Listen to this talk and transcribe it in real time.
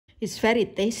It's very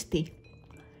tasty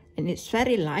and it's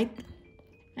very light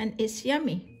and it's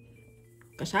yummy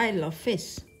because I love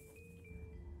fish.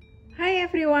 Hi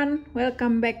everyone,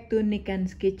 welcome back to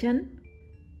Ikan's kitchen.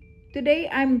 Today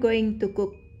I'm going to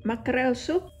cook mackerel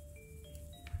soup.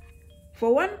 For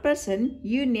one person,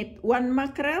 you need one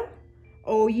mackerel,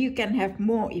 or you can have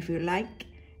more if you like.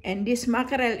 And this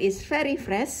mackerel is very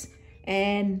fresh,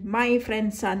 and my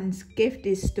friend's son gave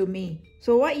this to me.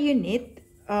 So what you need,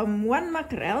 one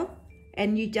mackerel,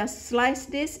 and you just slice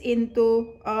this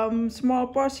into small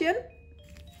portion,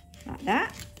 like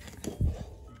that.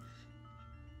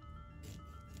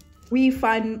 We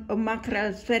find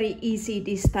mackerels very easy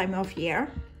this time of year,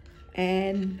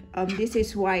 and this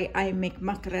is why I make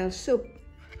mackerel soup.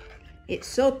 It's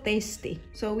so tasty.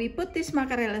 So we put this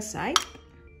mackerel aside.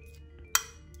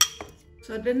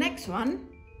 So the next one,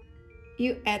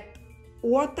 you add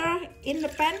water in the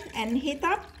pan and heat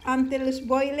up until it's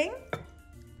boiling.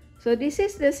 So this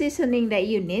is the seasoning that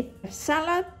you need: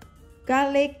 shallot,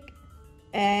 garlic,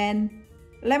 and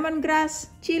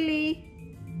lemongrass, chili,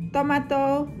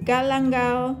 tomato,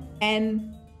 galangal,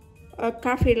 and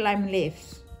Kaffir lime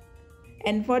leaves.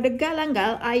 And for the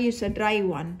galangal, I use a dry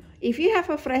one. If you have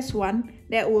a fresh one,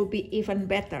 that will be even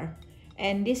better.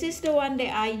 And this is the one that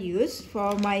I use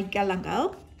for my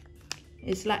galangal.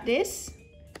 It's like this.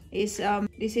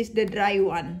 This is the dry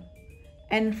one.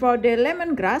 And for the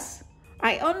lemongrass,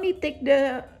 I only take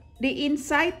the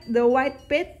inside, the white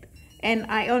bit, and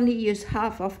I only use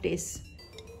half of this.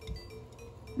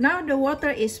 Now the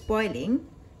water is boiling,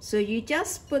 so you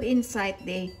just put inside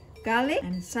the garlic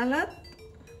and shallot,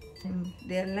 and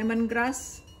the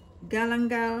lemongrass,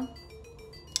 galangal.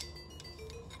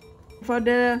 For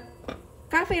the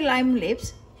Kaffir lime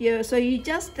leaves, so you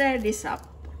just stir this up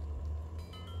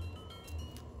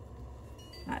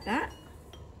like that,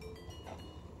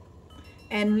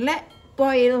 and let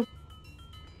boil,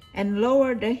 and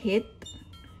lower the heat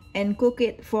and cook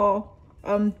it for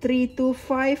 3 to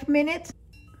 5 minutes.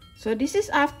 So this is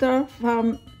after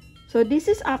 5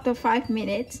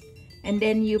 minutes, and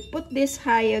then you put this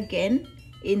high again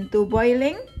into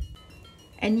boiling,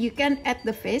 and you can add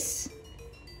the fish.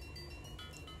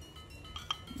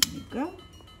 There you go.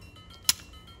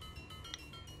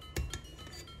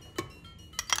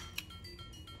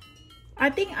 I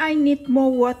think I need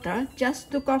more water just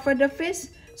to cover the fish,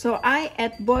 so I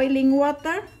add boiling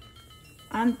water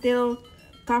until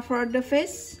cover the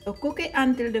fish. So cook it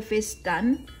until the fish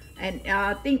done, and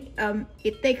I think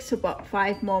it takes about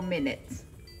 5 more minutes.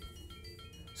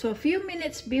 So a few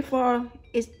minutes before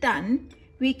it's done,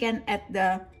 we can add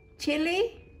the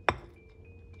chili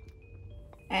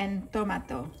and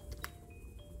tomato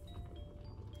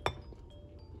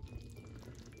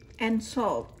and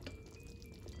salt.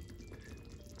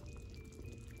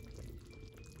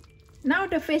 Now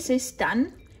the fish is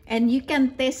done, and you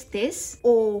can taste this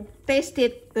or taste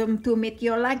it to meet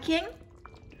your liking.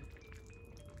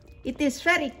 It is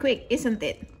very quick, isn't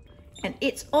it? And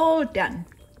it's all done.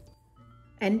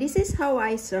 And this is how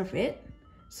I serve it.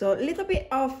 So a little bit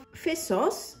of fish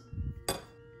sauce.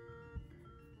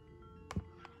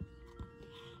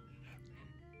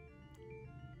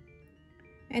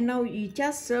 And now you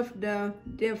just serve the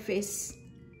fish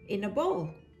in a bowl.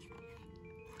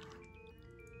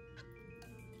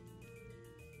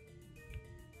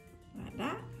 Like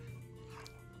that.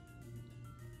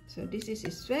 So this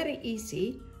is very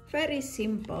easy, very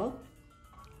simple.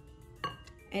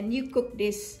 And you cook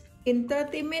this in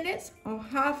 30 minutes or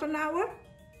half an hour.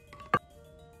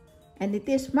 And it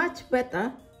is much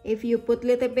better if you put a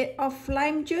little bit of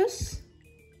lime juice,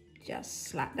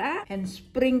 just like that, and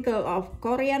sprinkle of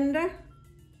coriander.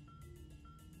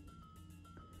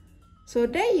 So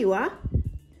there you are.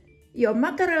 Your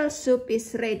mackerel soup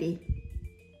is ready.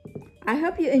 I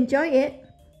hope you enjoy it.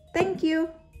 Thank you.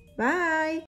 Bye.